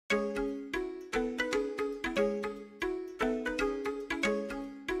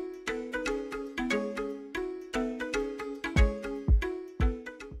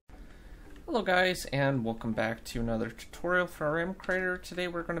Hello guys, and welcome back to another tutorial for our MCreator. Today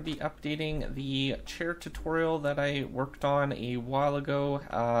we're going to be updating the chair tutorial that I worked on a while ago.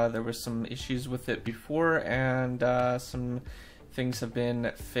 There was some issues with it before, and some things have been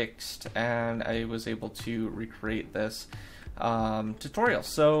fixed, and I was able to recreate this tutorial.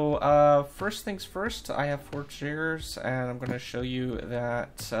 So first things first, I have 4 chairs, and I'm going to show you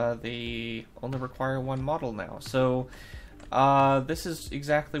that they only require one model now. So this is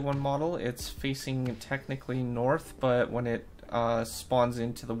exactly one model. It's facing technically north, but when it spawns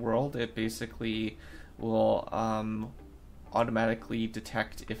into the world, it basically will automatically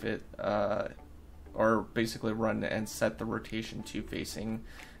detect if it, or basically run and set the rotation to facing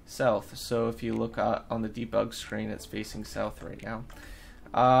south. So if you look on the debug screen, it's facing south right now.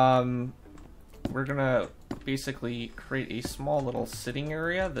 We're gonna basically create a small little sitting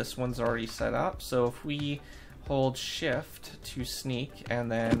area. This one's already set up, so if we hold shift to sneak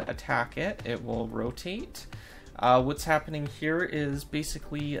and then attack it, it will rotate. What's happening here is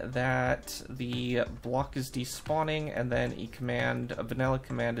basically that the block is despawning, and then a vanilla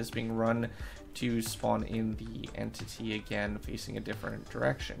command is being run to spawn in the entity again facing a different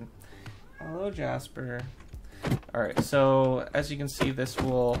direction. Hello, Jasper. Alright, so as you can see, this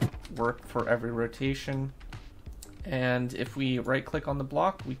will work for every rotation. And if we right click on the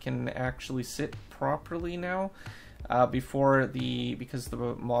block, we can actually sit properly now. Because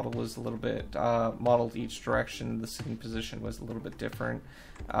the model was a little bit modeled each direction, the sitting position was a little bit different.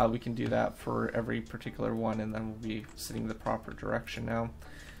 We can do that for every particular one, and then we'll be sitting the proper direction now.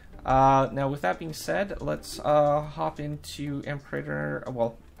 Now with that being said, let's hop into MCreator.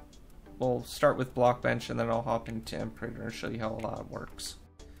 Well, we'll start with Blockbench, and then I'll hop into MCreator and show you how all that works.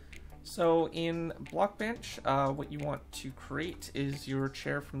 So in Blockbench, what you want to create is your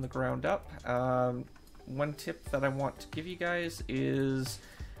chair from the ground up. One tip that I want to give you guys is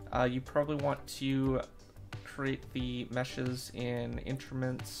you probably want to create the meshes in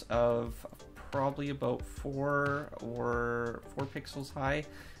increments of probably about 4 pixels high.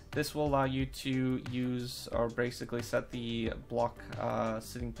 This will allow you to use, or basically set the block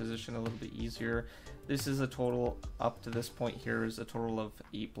sitting position a little bit easier. This is a total, up to this point here, is a total of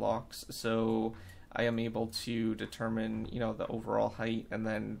 8 blocks, so I am able to determine, the overall height and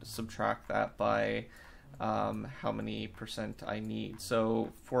then subtract that by how many % I need.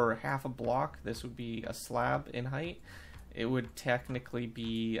 So for half a block, this would be a slab in height. It would technically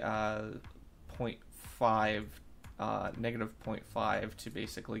be negative 0.5 to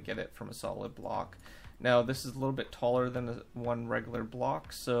basically get it from a solid block. Now this is a little bit taller than one regular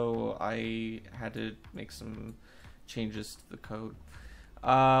block, so I had to make some changes to the code.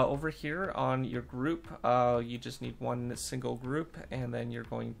 Over here on your group, you just need one single group, and then you're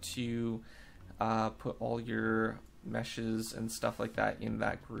going to put all your meshes and stuff like that in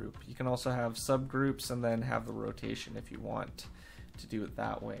that group. You can also have subgroups and then have the rotation if you want to do it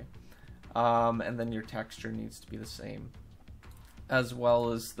that way. And then your texture needs to be the same, as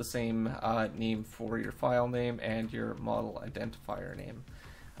well as the same name for your file name and your model identifier name.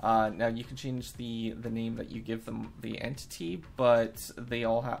 Now you can change the name that you give them the entity, but they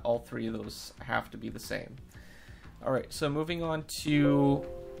all 3 of those have to be the same. Alright, so moving on to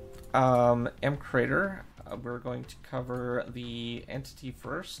MCreator, we're going to cover the entity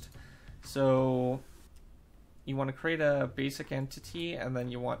first. So you want to create a basic entity, and then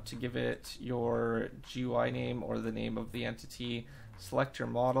you want to give it your GUI name or the name of the entity. Select your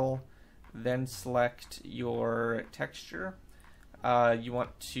model, then select your texture. You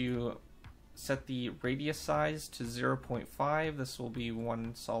want to set the radius size to 0.5. This will be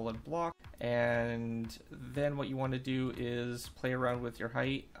one solid block. And then what you want to do is play around with your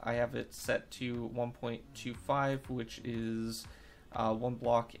height. I have it set to 1.25, which is 1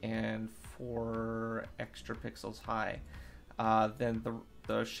 block and 4 extra pixels high. Then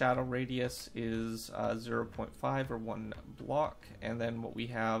the shadow radius is 0.5 or 1 block, and then what we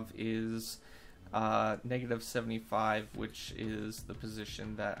have is negative 75, which is the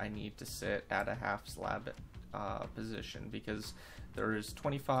position that I need to sit at a half slab position, because there is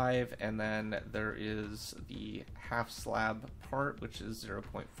 25, and then there is the half slab part, which is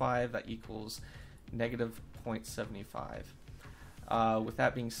 0.5, that equals negative 0.75. With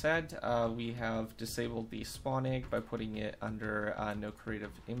that being said, we have disabled the spawn egg by putting it under no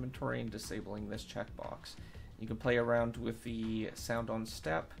creative inventory and disabling this checkbox. You can play around with the sound on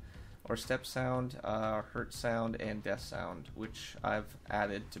step, or step sound, hurt sound, and death sound, which I've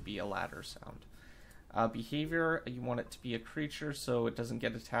added to be a ladder sound. Behavior, you want it to be a creature so it doesn't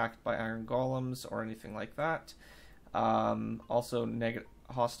get attacked by iron golems or anything like that. Also,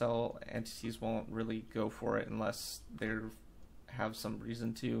 hostile entities won't really go for it unless they have some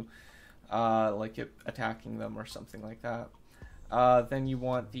reason to. like it attacking them or something like that. Then you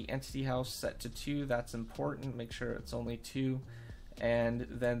want the entity house set to 2. That's important. Make sure it's only 2. And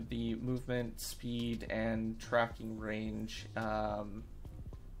then the movement, speed, and tracking range.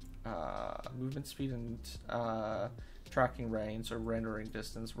 Movement speed and tracking range, or rendering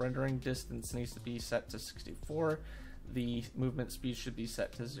distance. Rendering distance needs to be set to 64. The movement speed should be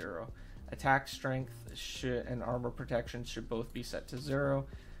set to 0. Attack strength and armor protection should both be set to 0.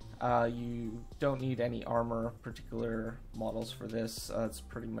 You don't need any armor particular models for this. It's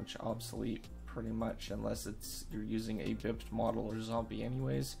pretty much obsolete, pretty much, unless you're using a bibbed model or zombie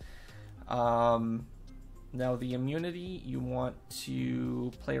anyways. Now the immunity, you want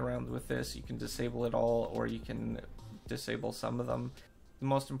to play around with this. You can disable it all, or you can disable some of them. The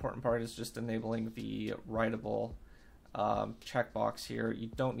most important part is just enabling the writable checkbox here. You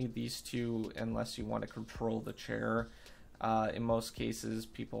don't need these two unless you want to control the chair. In most cases,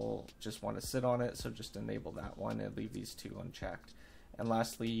 people just want to sit on it, so just enable that one and leave these two unchecked. And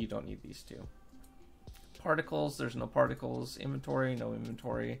lastly, you don't need these two. Particles, there's no particles. Inventory, no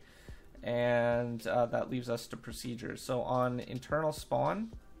inventory. And that leaves us to procedures. So on internal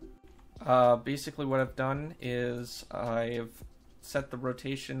spawn, basically what I've done is I've set the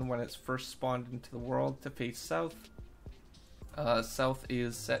rotation when it's first spawned into the world to face south. South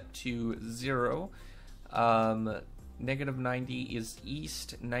is set to 0. Negative 90 is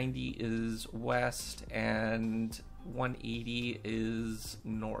east, 90 is west, and 180 is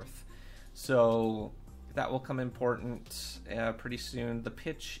north. So that will come important pretty soon. The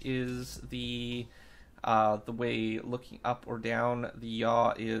pitch is the way looking up or down. The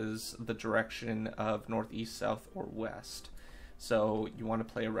yaw is the direction of northeast, south, or west. So you want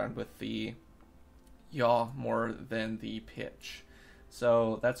to play around with the yaw more than the pitch.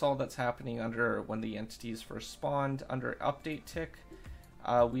 So that's all that's happening under when the entities first spawned. Under update tick,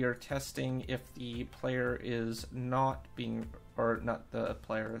 we are testing if the player is not being, or not the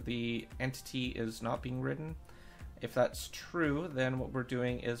player, the entity is not being ridden. If that's true, then what we're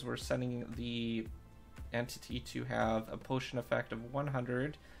doing is we're setting the entity to have a potion effect of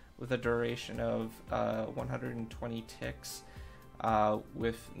 100 with a duration of 120 ticks,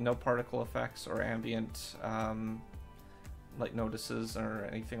 with no particle effects or ambient light notices or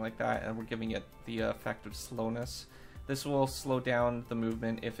anything like that, and we're giving it the effect of slowness. This will slow down the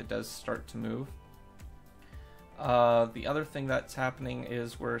movement if it does start to move. The other thing that's happening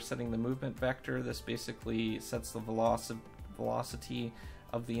is we're setting the movement vector. This basically sets the velocity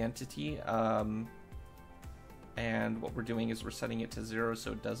of the entity, and what we're doing is we're setting it to 0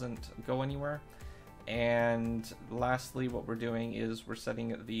 so it doesn't go anywhere. And lastly, what we're doing is we're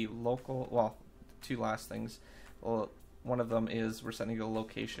setting the local, well, two last things. Well, one of them is we're setting the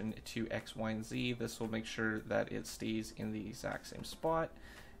location to X, Y, and Z. This will make sure that it stays in the exact same spot.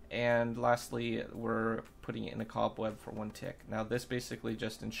 And lastly, we're putting it in a cobweb for 1 tick. Now this basically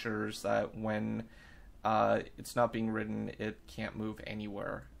just ensures that when it's not being ridden, it can't move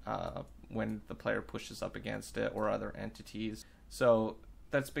anywhere when the player pushes up against it or other entities. So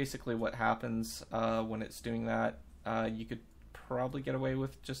that's basically what happens when it's doing that. You could probably get away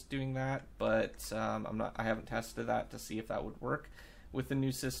with just doing that, but I haven't tested that to see if that would work with the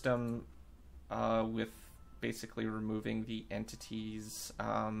new system, with basically removing the entities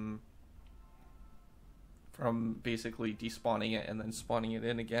from basically despawning it and then spawning it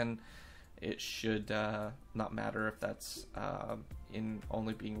in again. It should not matter if that's in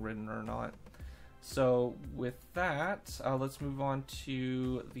only being ridden or not. So with that, let's move on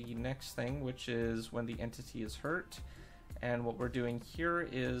to the next thing, which is when the entity is hurt. And what we're doing here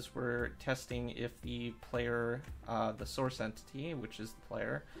is we're testing if the player, the source entity, which is the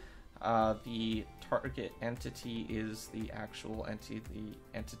player, the target entity is the actual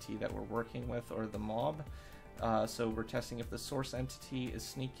entity that we're working with, or the mob. So we're testing if the source entity is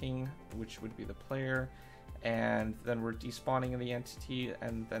sneaking, which would be the player, and then we're despawning the entity,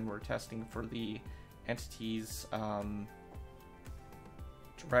 and then we're testing for the entity's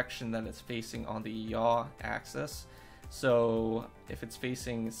direction that it's facing on the yaw axis. So if it's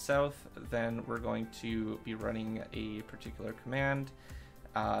facing south, then we're going to be running a particular command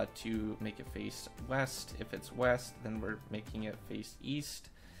to make it face west. If it's west, then we're making it face east,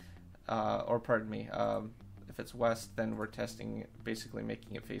 or pardon me, if it's west, then we're testing, basically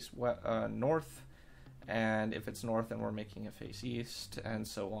making it face north, and if it's north, then we're making it face east, and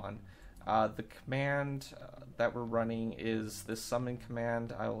so on. The command that we're running is the summon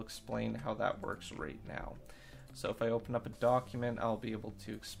command. I will explain how that works right now. So if I open up a document, I'll be able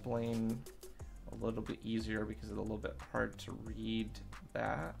to explain a little bit easier because it's a little bit hard to read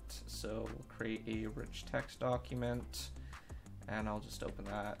that. So we'll create a rich text document, and I'll just open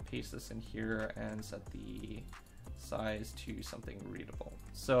that, paste this in here, and set the size to something readable.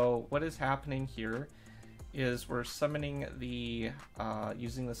 So what is happening here is we're summoning the,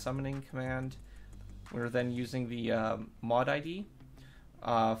 using the summoning command. We're then using the mod ID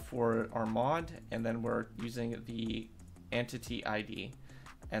for our mod, and then we're using the entity ID.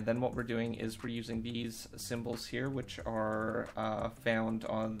 And then what we're doing is we're using these symbols here, which are found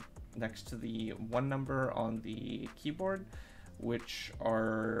on next to the 1 number on the keyboard, which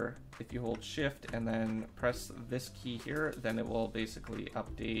are, if you hold shift and then press this key here, then it will basically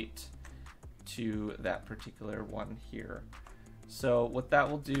update to that particular one here. So what that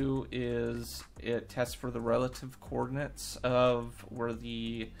will do is it tests for the relative coordinates of where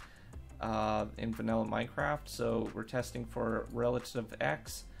the in vanilla Minecraft. So we're testing for relative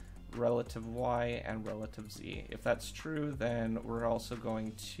X, relative Y, and relative Z. If that's true, then we're also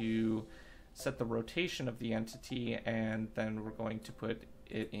going to set the rotation of the entity, and then we're going to put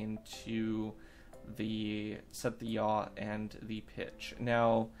it into the set the yaw and the pitch.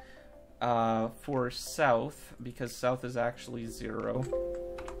 Now for south, because south is actually 0,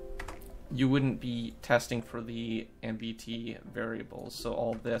 you wouldn't be testing for the MBT variables, so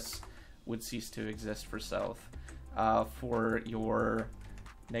all this would cease to exist for south. For your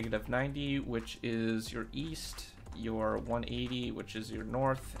 -90, which is your east, your 180, which is your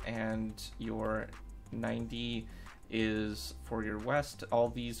north, and your 90 is for your west, all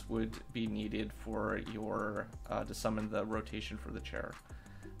these would be needed for your to summon the rotation for the chair.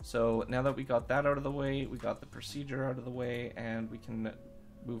 So now that we got that out of the way, we got the procedure out of the way, and we can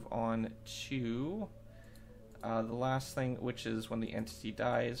move on to the last thing, which is when the entity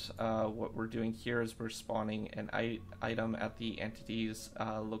dies. What we're doing here is we're spawning an item at the entity's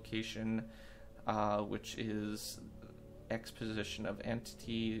location, which is X position of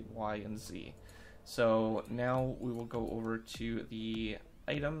entity, Y, and Z. So now we will go over to the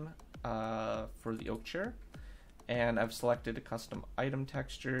item for the oak chair, and I've selected a custom item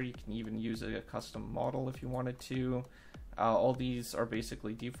texture. You can even use a custom model if you wanted to. All these are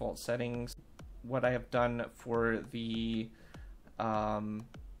basically default settings. What I have done for the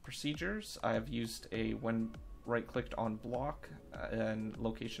procedures, I have used when right-clicked on block and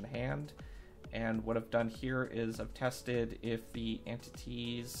location hand, and what I've done here is I've tested if the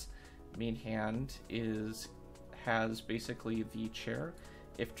entity's main hand has basically the chair.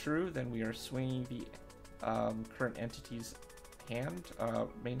 If true, then we are swinging the current entity's hand,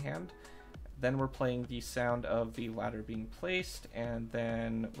 main hand. Then we're playing the sound of the ladder being placed, and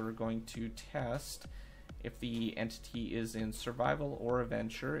then we're going to test if the entity is in survival or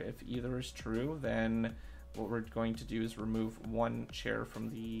adventure. If either is true, then what we're going to do is remove 1 chair from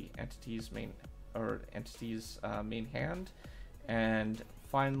the entity's main main hand. And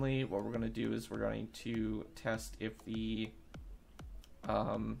finally, what we're going to do is we're going to test if the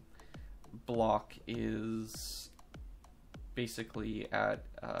block is basically at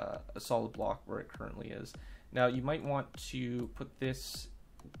a solid block where it currently is. Now you might want to put this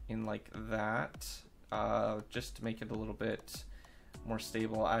in like that, just to make it a little bit more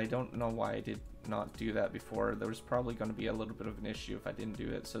stable. I don't know why I did not do that before. There was probably going to be a little bit of an issue if I didn't do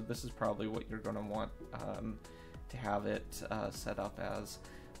it, so this is probably what you're going to want to have it set up as.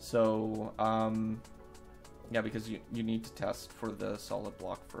 So yeah, because you need to test for the solid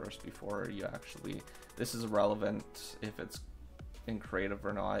block first before you actually, this is irrelevant if it's in creative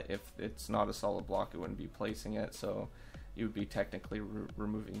or not. If it's not a solid block, it wouldn't be placing it, so you would be technically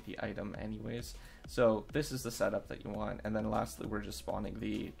removing the item anyways. So this is the setup that you want, and then lastly we're just spawning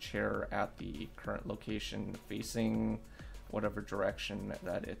the chair at the current location facing whatever direction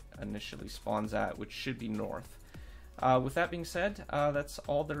that it initially spawns at, which should be north. With that being said, that's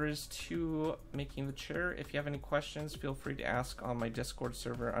all there is to making the chair. If you have any questions, feel free to ask on my Discord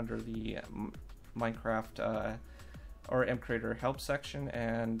server under the Minecraft or MCreator help section,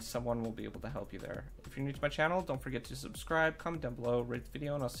 and someone will be able to help you there. If you're new to my channel, don't forget to subscribe, comment down below, rate the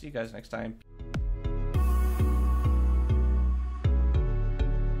video, and I'll see you guys next time.